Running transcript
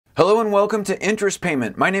Hello and welcome to Interest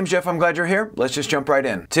Payment. My name's Jeff, I'm glad you're here. Let's just jump right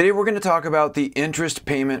in. Today we're going to talk about the interest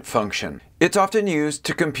payment function. It's often used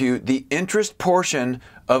to compute the interest portion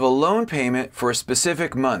of a loan payment for a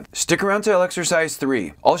specific month. Stick around till exercise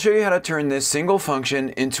 3. I'll show you how to turn this single function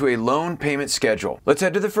into a loan payment schedule. Let's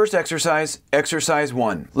head to the first exercise, exercise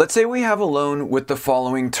 1. Let's say we have a loan with the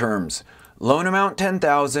following terms. Loan amount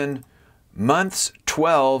 $10,000, months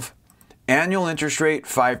 12, annual interest rate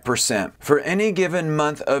 5%. For any given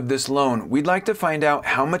month of this loan, we'd like to find out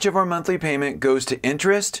how much of our monthly payment goes to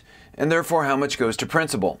interest and therefore how much goes to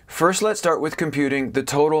principal. First, let's start with computing the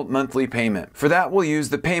total monthly payment. For that, we'll use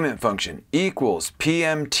the payment function equals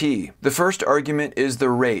IPMT. The first argument is the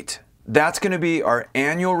rate. That's going to be our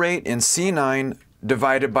annual rate in C9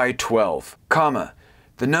 divided by 12, comma.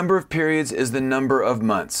 The number of periods is the number of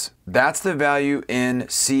months. That's the value in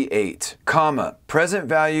C8, comma. Present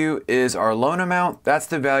value is our loan amount. That's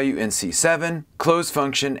the value in C7. Close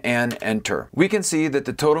function and enter. We can see that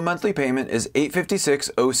the total monthly payment is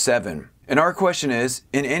 $856.07. And our question is,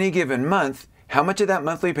 in any given month, how much of that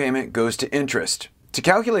monthly payment goes to interest? To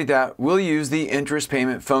calculate that, we'll use the interest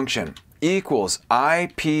payment function equals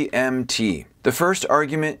IPMT. The first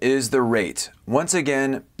argument is the rate. Once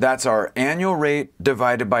again, that's our annual rate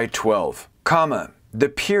divided by 12, comma, the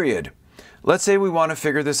period. Let's say we want to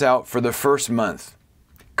figure this out for the first month,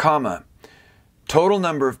 comma, total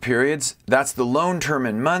number of periods, that's the loan term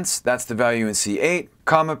in months, that's the value in C8,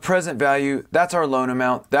 comma, present value, that's our loan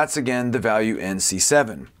amount, that's again the value in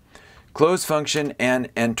C7. Close function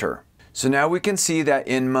and enter. So now we can see that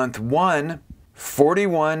in month 1,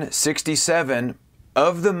 4167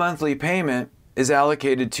 of the monthly payment is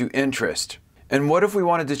allocated to interest. And what if we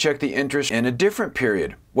wanted to check the interest in a different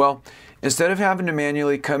period? Well, instead of having to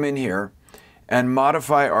manually come in here and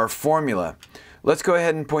modify our formula, let's go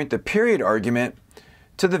ahead and point the period argument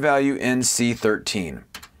to the value in C13.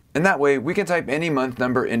 And that way we can type any month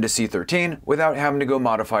number into C13 without having to go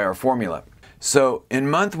modify our formula. So in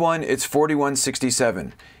month 1, it's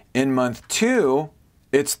 4167. In month 2,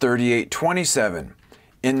 it's 3827.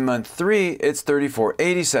 In month 3, it's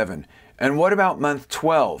 3487. And what about month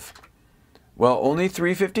 12? Well, only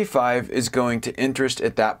 355 is going to interest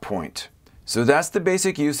at that point. So that's the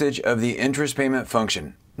basic usage of the interest payment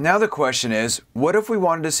function. Now the question is, what if we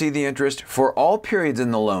wanted to see the interest for all periods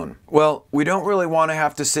in the loan? Well, we don't really want to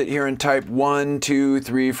have to sit here and type 1, 2,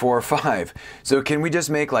 3, 4, 5. So can we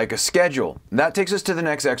just make like a schedule? That takes us to the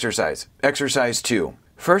next exercise, exercise 2.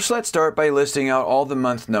 First, let's start by listing out all the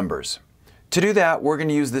month numbers. To do that, we're going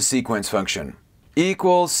to use the sequence function.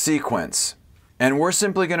 Equals sequence. And we're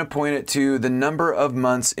simply going to point it to the number of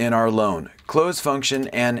months in our loan. Close function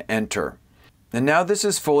and enter. And now this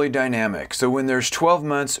is fully dynamic. So when there's 12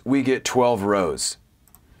 months, we get 12 rows.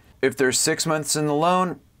 If there's 6 months in the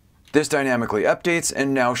loan, this dynamically updates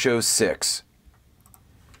and now shows 6.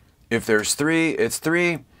 If there's 3, it's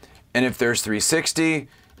 3. And if there's 360,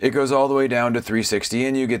 it goes all the way down to 360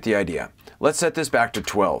 and you get the idea. Let's set this back to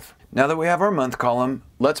 12. Now that we have our month column,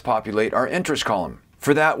 let's populate our interest column.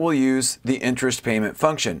 For that, we'll use the interest payment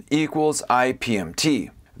function equals IPMT.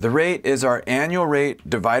 The rate is our annual rate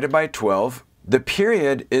divided by 12. The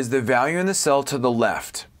period is the value in the cell to the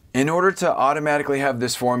left. In order to automatically have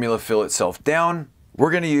this formula fill itself down,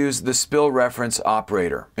 we're going to use the spill reference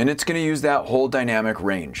operator, and it's going to use that whole dynamic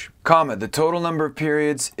range. Comma, the total number of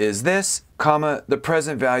periods is this, comma, the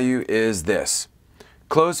present value is this.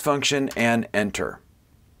 Close function and enter.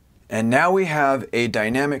 And now we have a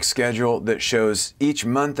dynamic schedule that shows each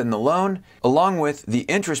month in the loan, along with the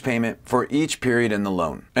interest payment for each period in the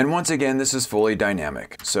loan. And once again, this is fully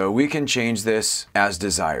dynamic, so we can change this as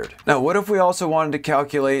desired. Now, what if we also wanted to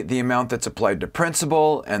calculate the amount that's applied to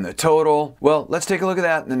principal and the total? Well, let's take a look at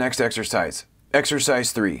that in the next exercise.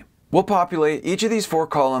 Exercise 3. We'll populate each of these 4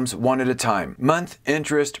 columns one at a time. Month,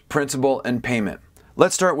 interest, principal, and payment.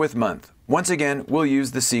 Let's start with month. Once again, we'll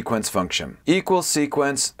use the sequence function. Equals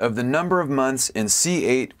sequence of the number of months in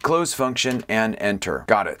C8, close function, and enter.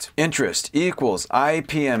 Got it. Interest equals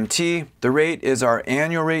IPMT. The rate is our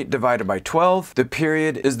annual rate divided by 12. The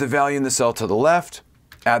period is the value in the cell to the left.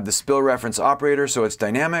 Add the spill reference operator so it's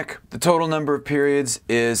dynamic. The total number of periods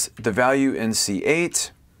is the value in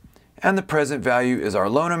C8. And the present value is our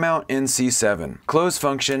loan amount in C7. Close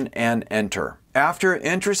function and enter. After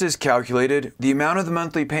interest is calculated, the amount of the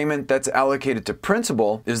monthly payment that's allocated to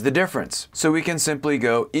principal is the difference. So we can simply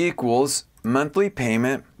go equals monthly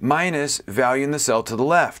payment minus value in the cell to the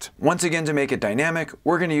left. Once again, to make it dynamic,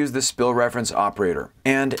 we're going to use the spill reference operator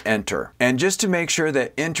and enter. And just to make sure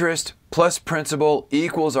that interest plus principal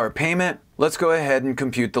equals our payment, let's go ahead and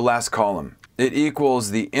compute the last column. It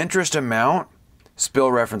equals the interest amount,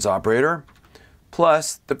 spill reference operator,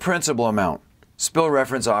 plus the principal amount, spill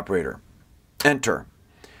reference operator. Enter.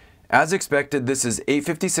 As expected, this is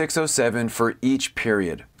 856.07 for each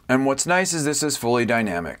period. And what's nice is this is fully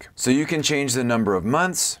dynamic. So you can change the number of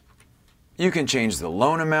months, you can change the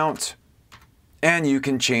loan amount, and you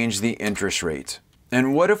can change the interest rate.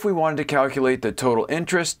 And what if we wanted to calculate the total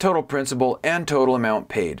interest, total principal, and total amount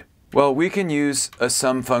paid? Well, we can use a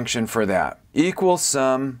sum function for that. Equals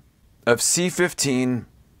sum of C15,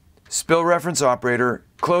 spill reference operator,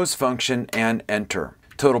 close function, and enter.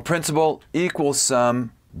 Total principal equals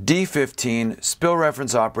sum D15, spill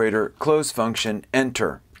reference operator, close function,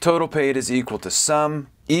 enter. Total paid is equal to sum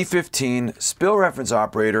E15, spill reference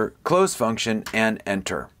operator, close function, and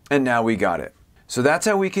enter. And now we got it. So that's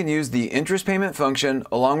how we can use the interest payment function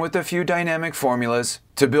along with a few dynamic formulas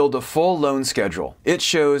to build a full loan schedule. It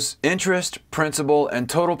shows interest, principal, and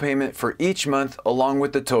total payment for each month along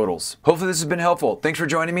with the totals. Hopefully this has been helpful. Thanks for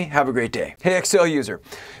joining me. Have a great day. Hey Excel user,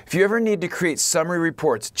 if you ever need to create summary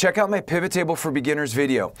reports, check out my pivot table for beginners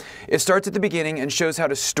video. It starts at the beginning and shows how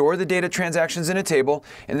to store the data transactions in a table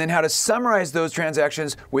and then how to summarize those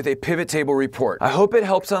transactions with a pivot table report. I hope it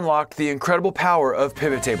helps unlock the incredible power of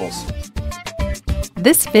pivot tables.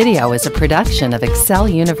 This video is a production of Excel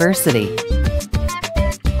University.